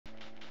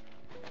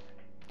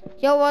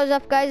Yo, what's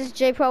up, guys? It's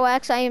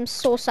JProX. I am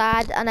so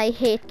sad and I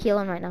hate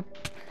Keelan right now.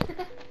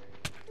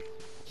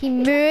 He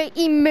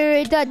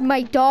murdered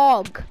my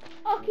dog.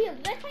 Oh, Keelan,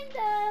 did I find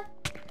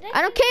the...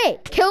 I don't care.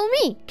 Kill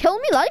me. Kill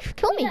me, life.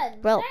 Kill me,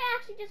 Keelan, bro. did I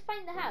actually just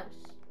find the house?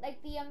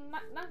 Like the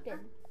mountain?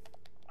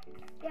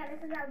 Yeah,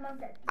 this is our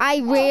mountain. I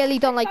really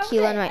don't like found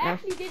Keelan it. right I now.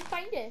 actually did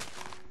find it.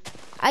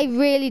 I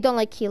really don't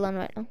like Keelan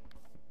right now.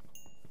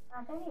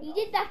 You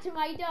did that to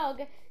my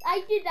dog.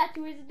 I did that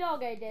to his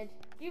dog, I did.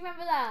 Do you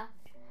remember that?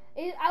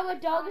 Our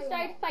dog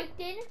started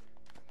fighting.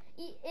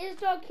 His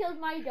dog killed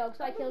my dog,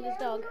 so I killed his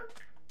dog.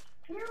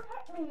 You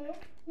hit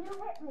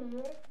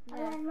me, Yeah.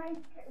 and then my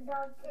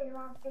dog came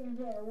after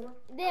you.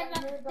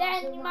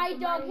 Then my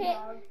dog hit.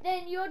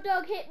 Then your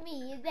dog hit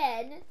me.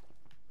 Then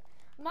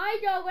my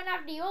dog went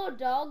after your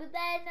dog.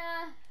 Then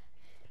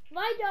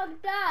my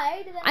dog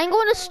died. Then I'm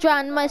going to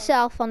strand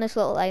myself on this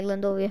little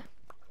island over here.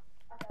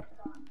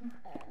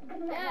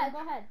 Yeah, go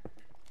ahead.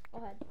 Go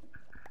ahead.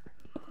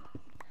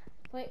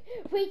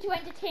 Wait to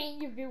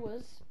entertain your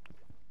viewers.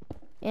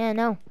 Yeah,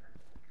 no.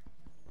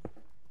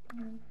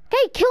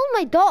 Hey, kill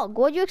my dog.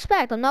 What do you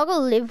expect? I'm not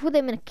gonna live with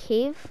him in a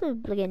cave for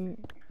like in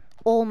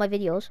all my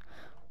videos.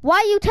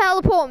 Why you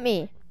teleport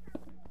me?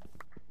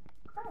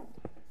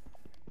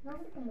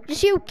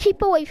 Just you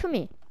keep away from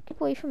me.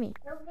 Keep away from me.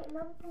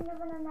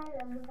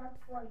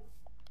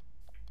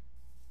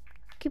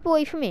 Keep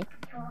away from me.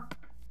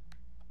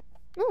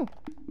 No.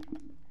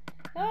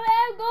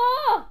 Oh,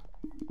 go!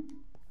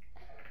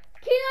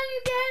 Keelan,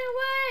 you get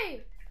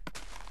away!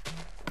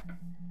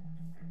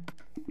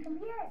 Come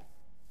here.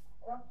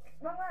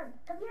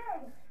 Come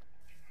here.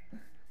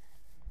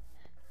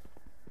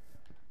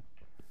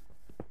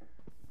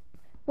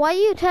 Why are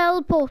you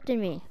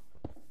teleporting me?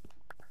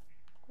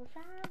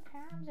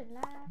 Sometimes in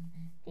life,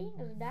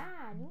 things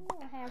die. You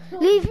don't have to.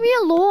 Leave me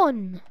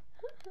alone.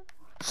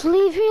 Just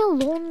leave me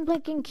alone,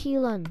 blinking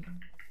Keelan.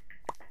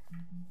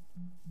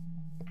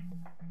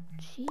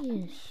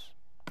 Jeez.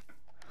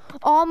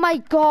 Oh my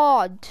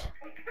god.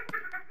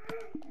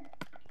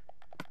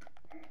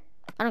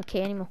 I don't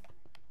care anymore.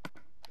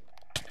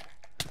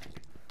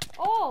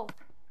 Oh!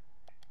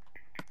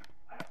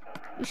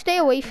 You stay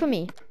away from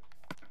me.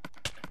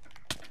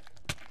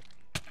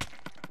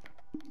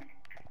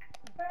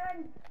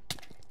 Run.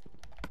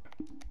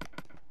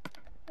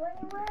 Run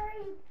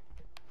away.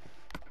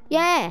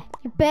 Yeah,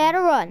 you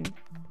better run.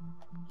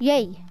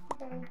 Yay,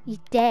 you're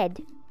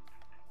dead.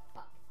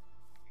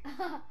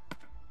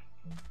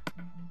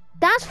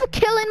 That's for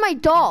killing my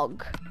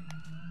dog.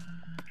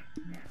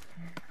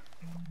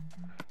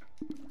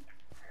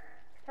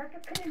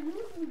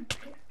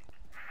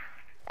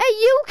 Hey,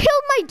 you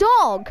killed my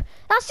dog.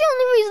 That's the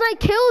only reason I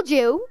killed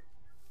you.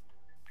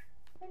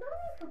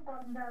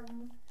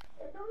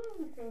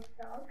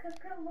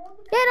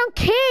 Yeah, I don't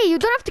care. You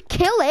don't have to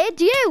kill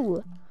it,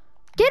 you.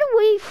 Get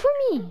away from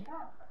me.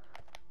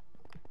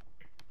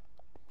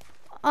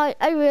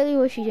 I really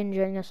wish you didn't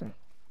join us.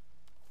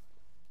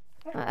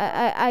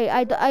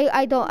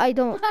 I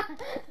don't.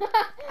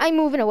 I'm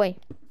moving away.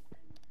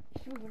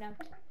 He's moving out.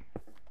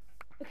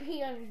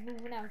 Keelan is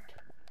moving out.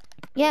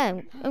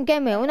 Yeah, I'm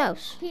getting my own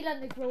house.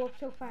 Keelan, they grow up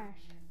so fast.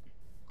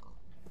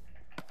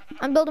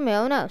 I'm building my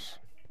own house.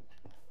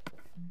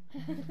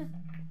 Okay,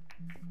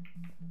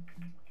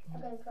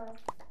 so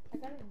I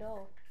got a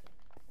door.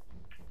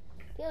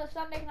 Keelan,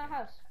 stop making our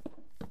house.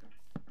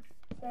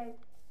 okay,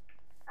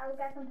 I'll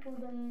get some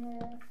food in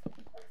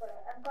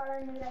I've got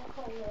a new like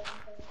coal here.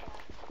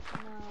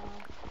 No.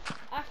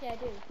 Actually, I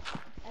do.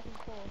 I can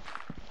call.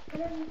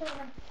 Okay.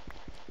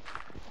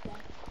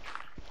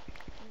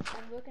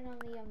 I'm working on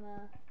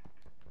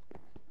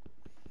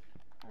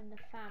the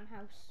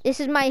farmhouse. This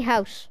is my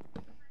house.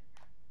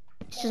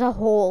 It's just a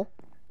hole.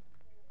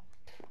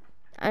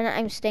 And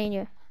I'm staying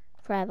here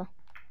forever.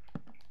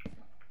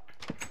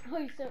 Oh,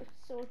 you're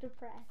so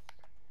depressed.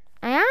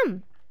 I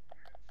am.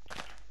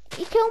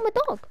 You killed my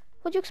dog.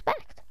 What'd you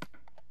expect?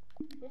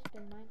 Just a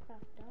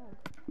Minecraft dog.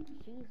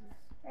 Jesus.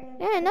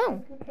 Yeah, I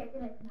know.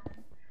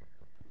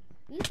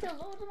 You killed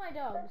loads of my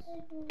dogs.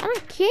 I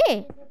don't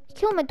care. You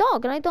killed my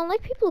dog, and I don't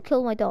like people who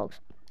kill my dogs.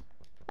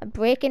 I'm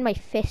breaking my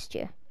fist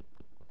here.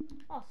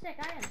 Oh, sick,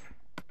 iron.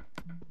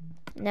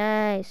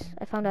 Nice.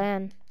 I found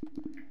iron.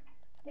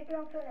 Take it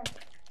off there.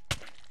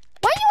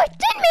 Why you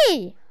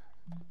hitting me?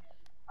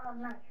 Oh,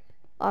 nice.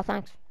 Oh,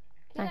 thanks.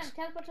 Keelan, Thanks.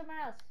 teleport somewhere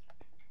else.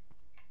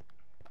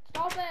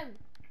 Stop him.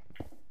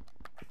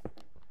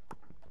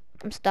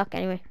 I'm stuck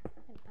anyway.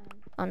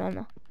 Oh, no, I'm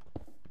not.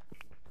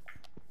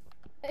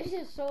 This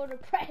is so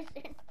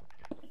depressing.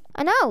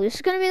 I know. This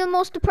is going to be the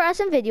most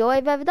depressing video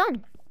I've ever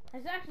done.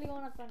 It's actually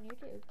going up on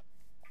YouTube.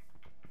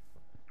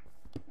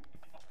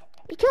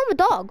 You killed my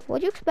dog.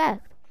 What'd you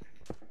expect?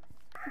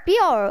 Be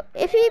horrible.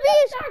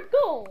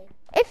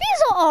 If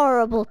he's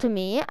horrible to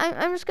me,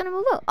 I'm just gonna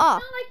move out. Oh,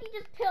 It's not like you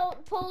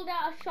just pulled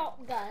out a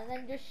shotgun and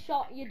then just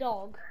shot your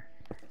dog.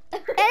 it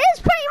is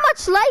pretty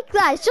much like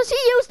that. It's just he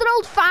used an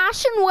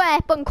old-fashioned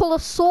weapon called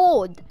a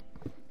sword.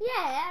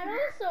 Yeah, and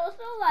also it's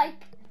not like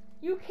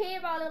you care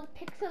about a little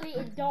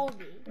pixelated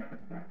doggy.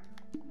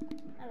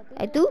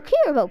 I do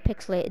care about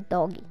pixelated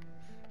doggy.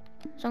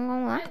 Something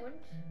wrong with I that?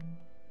 wouldn't.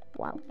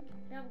 Wow.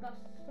 You have got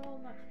so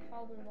much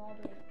hobble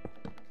wobbly.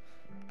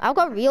 I've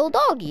got real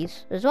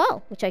doggies as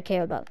well, which I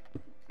care about.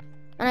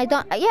 And I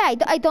don't. Yeah,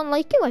 I don't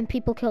like it when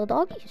people kill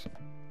doggies.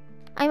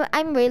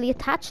 I'm really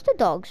attached to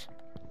dogs.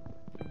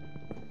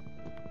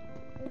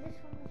 Well, this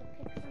one was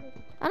a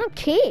pixelated I don't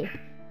care.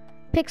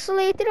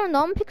 Pixelated or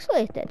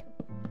non-pixelated.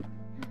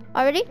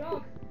 Already?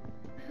 dog.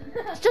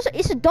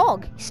 It's a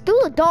dog. It's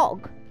still a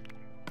dog.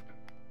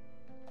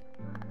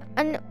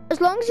 And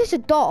as long as it's a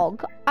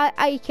dog,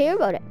 I care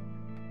about it.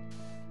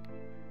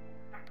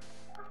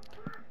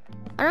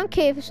 I don't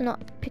care if it's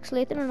not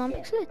pixelated or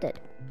non-pixelated,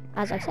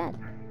 as I said.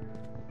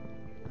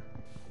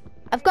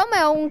 I've got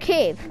my own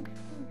cave.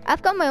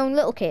 I've got my own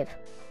little cave.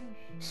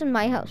 This is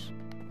my house.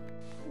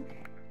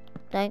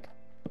 Dank.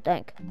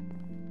 There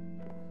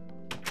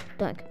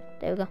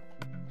we go.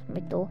 That's my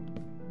door.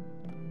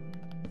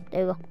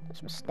 There we go.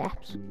 That's my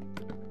steps.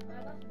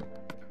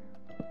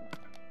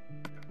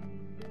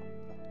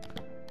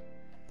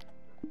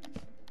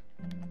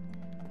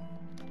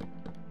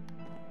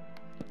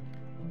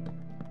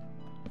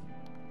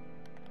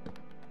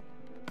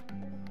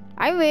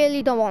 I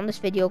really don't want this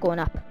video going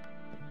up.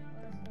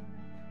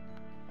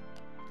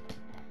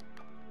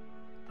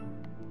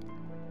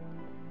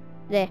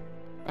 There.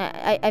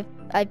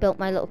 I built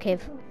my little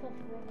cave.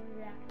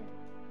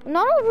 I'm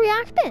not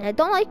overreacting. I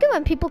don't like it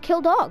when people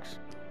kill dogs.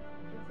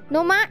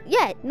 No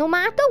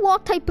matter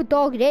what type of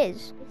dog it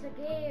is. It's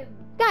a game.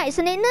 Yeah, it's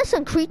an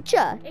innocent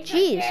creature. It's a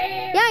Jeez.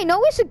 game. Yeah, I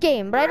know it's a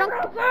game, but I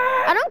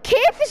don't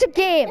care if it's a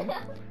game.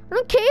 I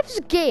don't care if it's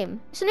a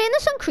game. It's an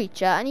innocent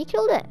creature and he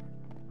killed it.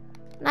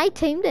 And I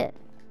tamed it.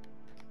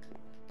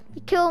 He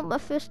killed my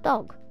first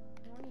dog.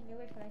 You only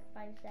knew it for like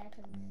 5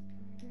 seconds.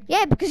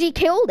 Yeah, because he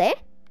killed it.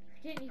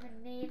 You didn't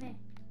even name it.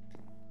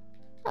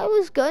 I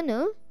was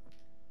gonna.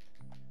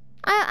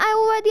 I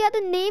already had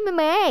a name in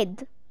my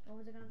head. What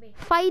was it gonna be?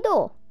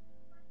 Fido.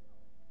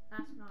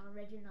 That's not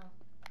original.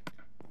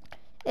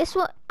 It's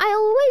what I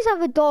always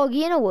have a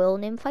doggy in a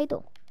world named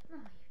Fido. No,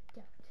 you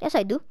don't. Yes,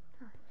 I do.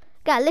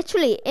 Yeah,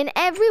 literally in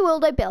every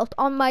world I built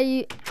on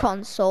my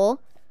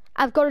console,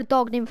 I've got a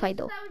dog named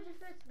Fido. That was your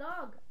first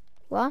dog.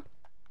 What?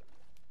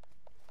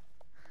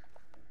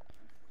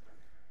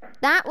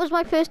 That was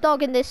my first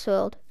dog in this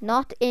world,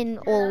 not in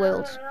all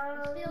worlds.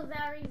 I'm still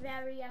very,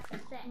 very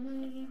upset.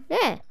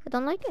 Yeah, I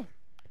don't like it.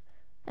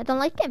 I don't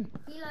like him.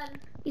 Keelan,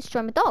 He's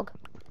trying my dog.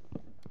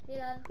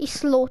 Keelan, He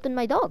slaughtered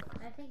my dog.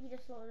 I think he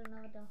just slaughtered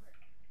another dog.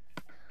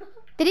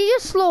 Did he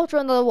just slaughter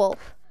another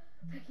wolf?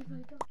 Ricky, my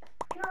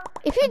dog.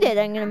 If you did,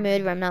 I'm gonna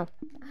murder him now.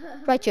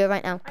 Right here,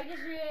 right now. I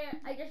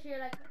just hear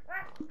like.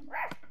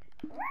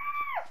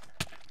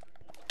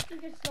 He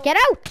just slaughtered Get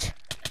out!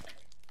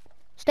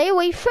 Stay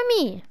away from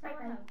me. our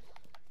house.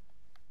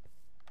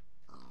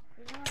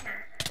 There's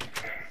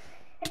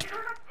no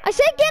house. I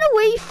said get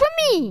away from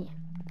me.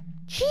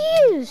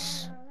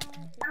 Jeez.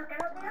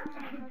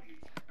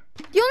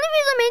 The only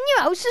reason I'm in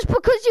your house is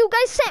because you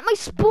guys set my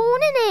spawn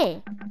in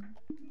it.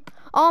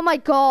 Oh my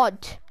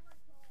god.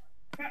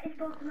 That is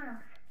both my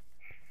house.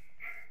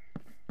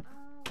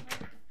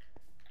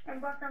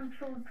 I've got some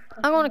food.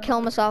 I'm gonna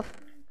kill myself.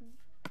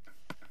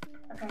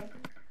 Okay.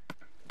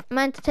 I'm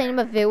entertaining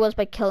my viewers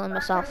by killing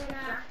myself.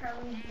 That's how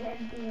we get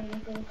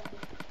the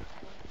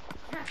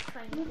That's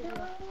fine.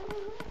 Video.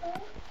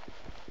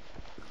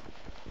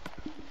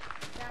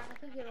 Yeah, I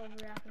think you're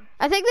overreacting.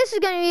 I think this is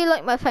gonna be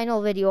like my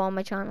final video on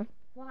my channel.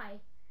 Why?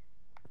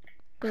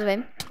 Because of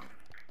him.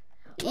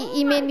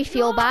 He made me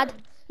feel bad.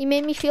 He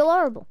made me feel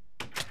horrible.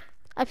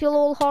 I feel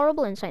all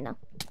horrible inside now.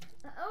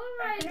 Oh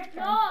my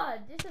god!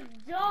 It's a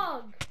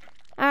dog.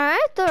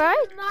 Alright.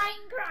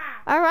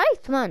 Minecraft.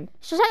 Alright, man.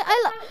 It's just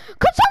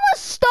could someone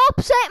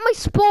stop setting my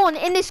spawn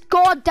in this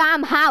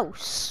goddamn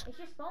house? It's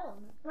your spawn.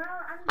 Well,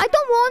 I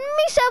don't want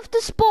myself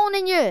to spawn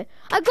in you.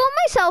 I got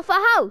myself a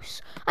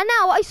house. And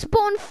now I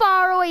spawn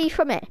far away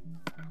from it.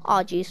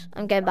 Oh jeez,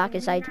 I'm getting back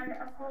inside. Get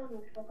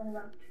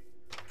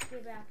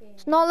back in.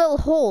 It's not little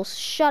holes.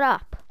 Shut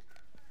up.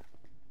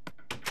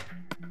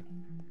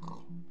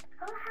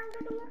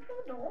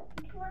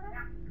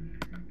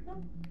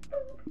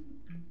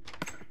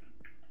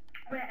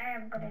 Wait, I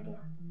have a good idea.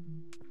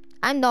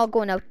 I'm not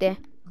going out there.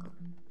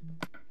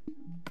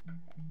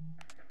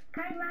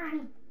 Come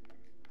on.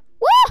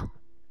 What?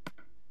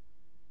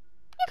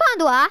 You can't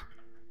do that.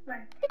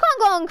 Right. You can't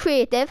go on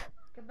creative.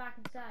 Get back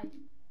inside.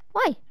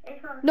 Why?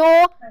 It's all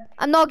No,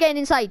 I'm not getting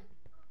inside.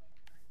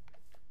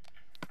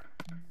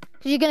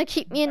 Because you're going to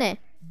keep me in there.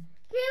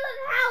 Keelan,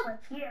 help!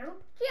 with you.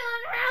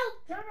 Keelan, help!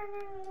 No.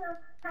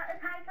 Ty,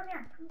 come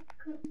here.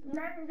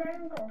 Let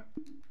him go.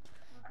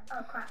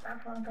 Oh crap,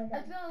 that's one good.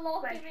 It's gonna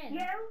lock Right, him in.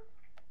 you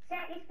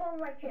set his phone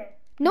right here.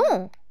 No.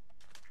 Well,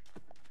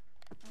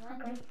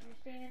 then Okay. you're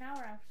staying in our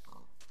house.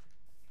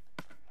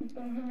 He's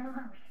in the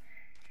house.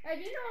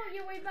 Do you know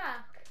your way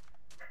back?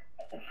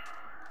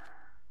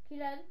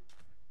 Keelan?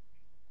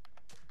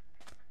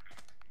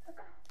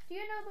 Do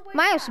you know the way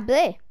My back? house is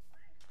there.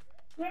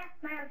 Yeah,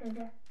 my house is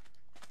there.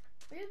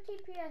 Will you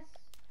TPS?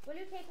 Will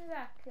you take me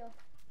back, Kill?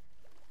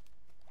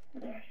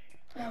 Yes.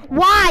 No.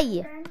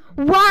 Why?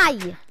 Then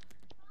Why?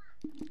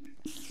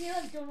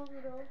 Keelan's done over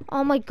the door.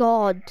 Oh my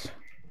god.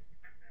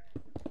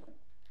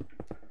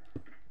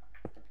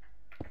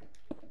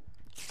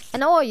 I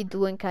know what you're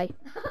doing, Kai.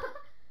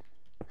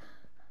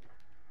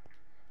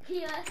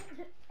 Keelan.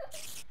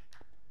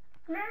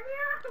 Let me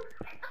out!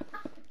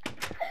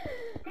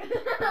 Take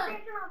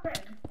it off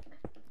him.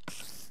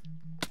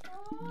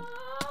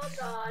 Oh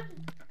god.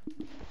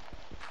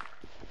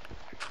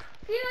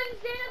 Keelan,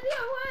 stay out of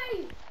your way.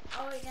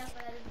 Oh wait, no, but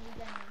that doesn't need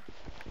that.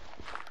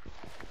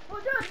 Oh,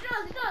 it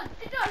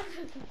does.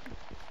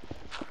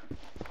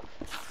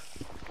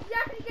 He's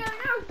actually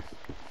getting out.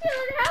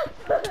 Keelan, help.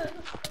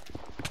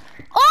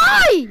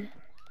 Oi!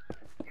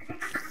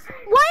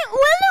 Why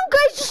will you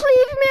guys just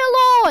leave me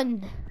alone?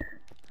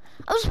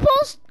 I'm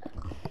supposed.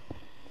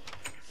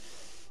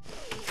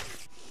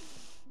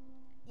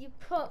 You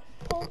put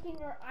poking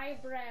your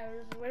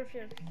eyebrows with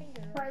your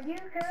finger. Well, you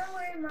go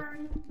away,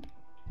 man.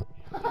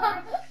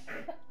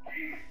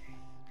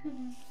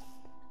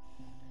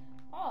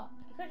 Oh,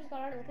 you could have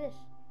got out of this.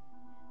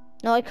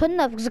 No, I couldn't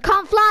have because I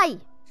can't fly.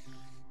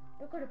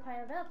 You could have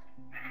piled up.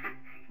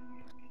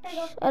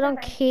 I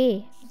don't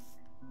care.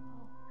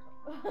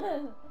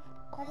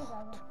 That is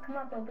all. Come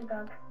on, baby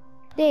dog.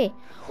 There.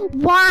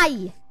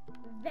 Why?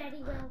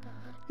 Very well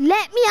done.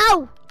 Let me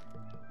out.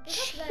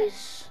 Pick up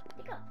Jeez.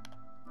 Pick up.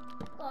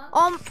 Go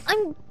on.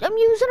 I'm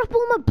using up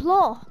all my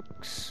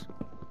blocks.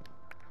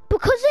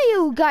 Because of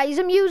you guys,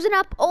 I'm using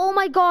up all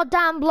my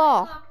goddamn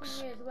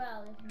blocks. Blocking you as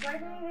well. Why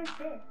didn't you use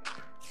this?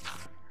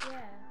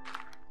 Yeah.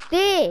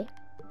 There.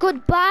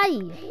 Goodbye.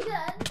 Keelan. You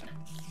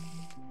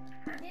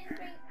didn't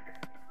bring.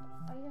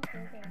 Oh, you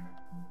okay.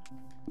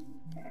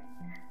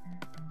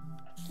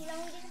 Keelan,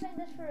 we didn't bring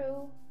this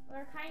through.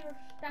 We're kind of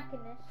stuck in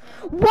this.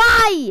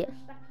 Why? We're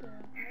stuck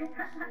here.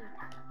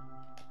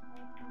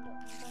 I'm going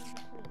to sleep.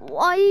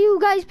 Why are you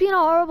guys being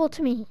horrible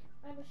to me?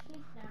 I'm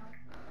asleep now.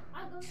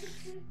 I'm going to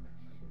sleep.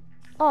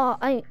 Oh,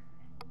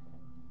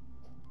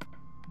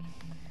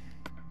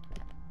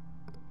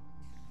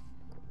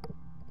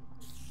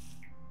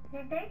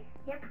 Did they?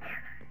 Yep.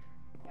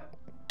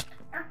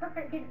 Oh, I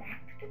did that.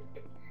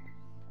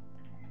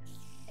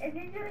 Is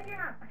it doing your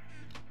house?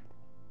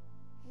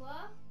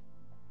 What?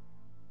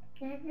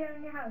 Is it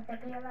doing your house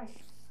every your life?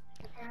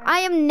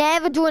 I am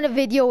never doing a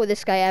video with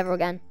this guy ever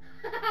again.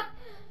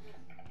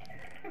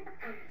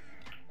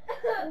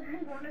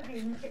 One of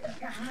you sit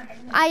down.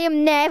 I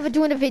am never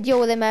doing a video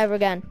with him ever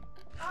again.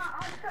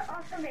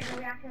 Also make a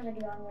reaction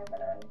video on you,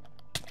 but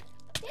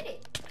Did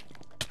it?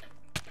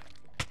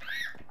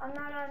 I'm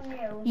not on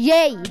you.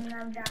 Yay.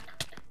 I'm Jack.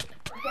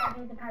 Jack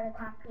is a pilot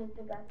class with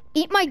the gun.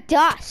 Eat my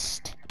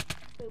dust.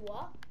 Wait,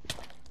 what?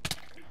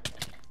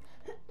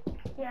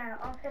 Yeah,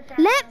 also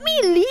Let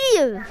me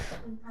leave.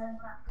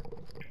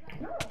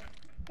 No,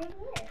 stay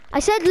here. I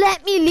said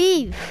let me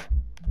leave.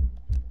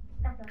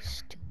 That's all.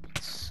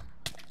 Stupids.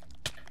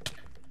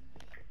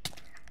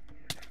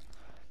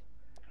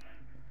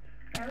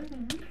 That was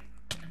me.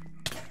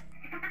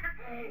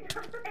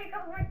 Take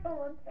off my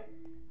phone.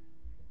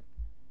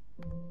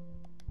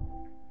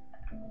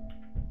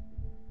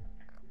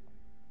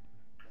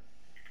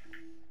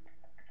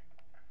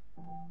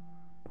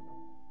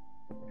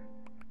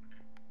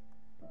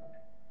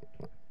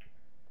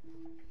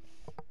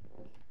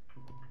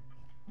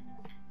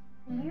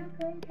 You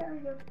can tell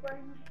your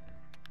friends.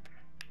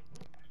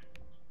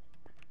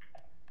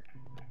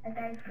 A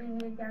guy 3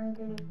 years younger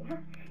than you.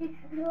 He's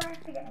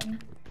left again.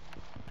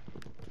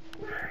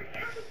 No,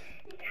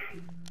 you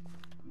can't.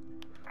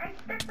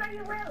 That's why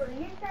you will.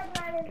 You said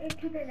that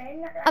if you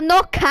didn't. I'm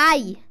not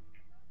Kai.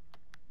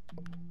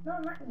 No,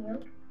 not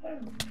you.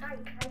 Him. Hi,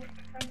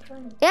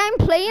 20. Yeah, I'm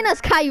playing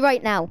as Kai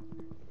right now.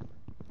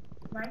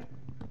 Right?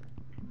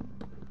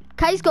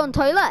 Kai's gone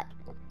toilet.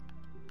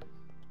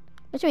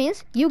 Which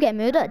means you get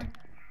murdered.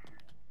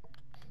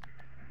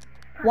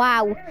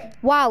 Wow.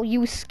 Wow,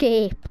 you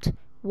escaped.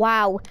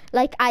 Wow.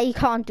 Like I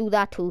can't do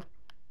that too.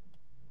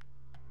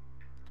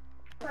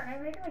 Come on,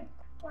 I'm ready.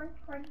 Come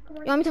on.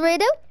 You want me to redo?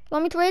 You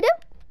want me to redo?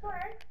 Come on.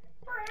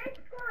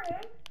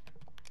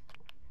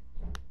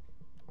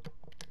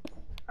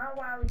 Oh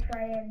wow, we're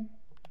trying.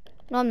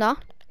 No, I'm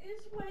not.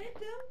 It's way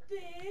down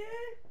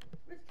there.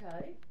 Where's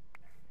Kai?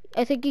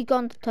 I think he's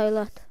gone to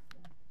toilet.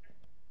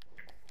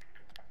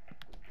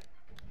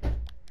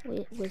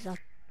 Where's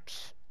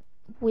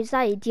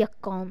that idiot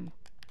gone?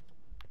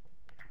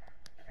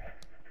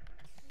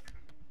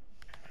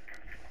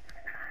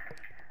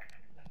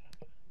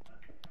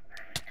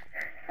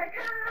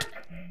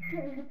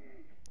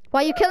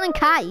 Why are you killing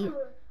Kai?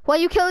 Why are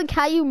you killing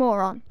Kai, you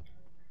moron?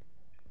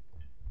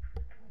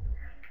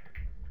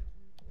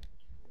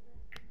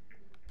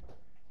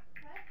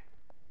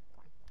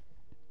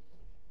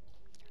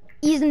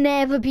 He's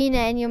never been in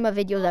any of my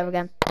videos ever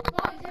again.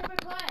 Guys, everyone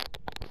quiet.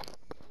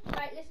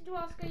 Right, listen to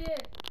Oscar here.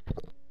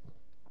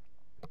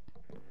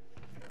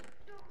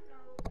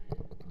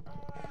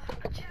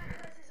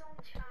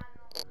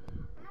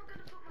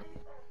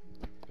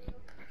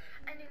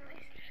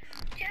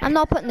 I'm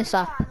not putting this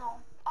up.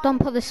 Don't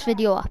put this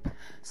video up.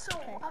 So,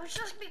 I was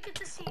just speaking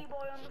to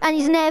C-Boy on the And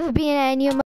he's never been in any of my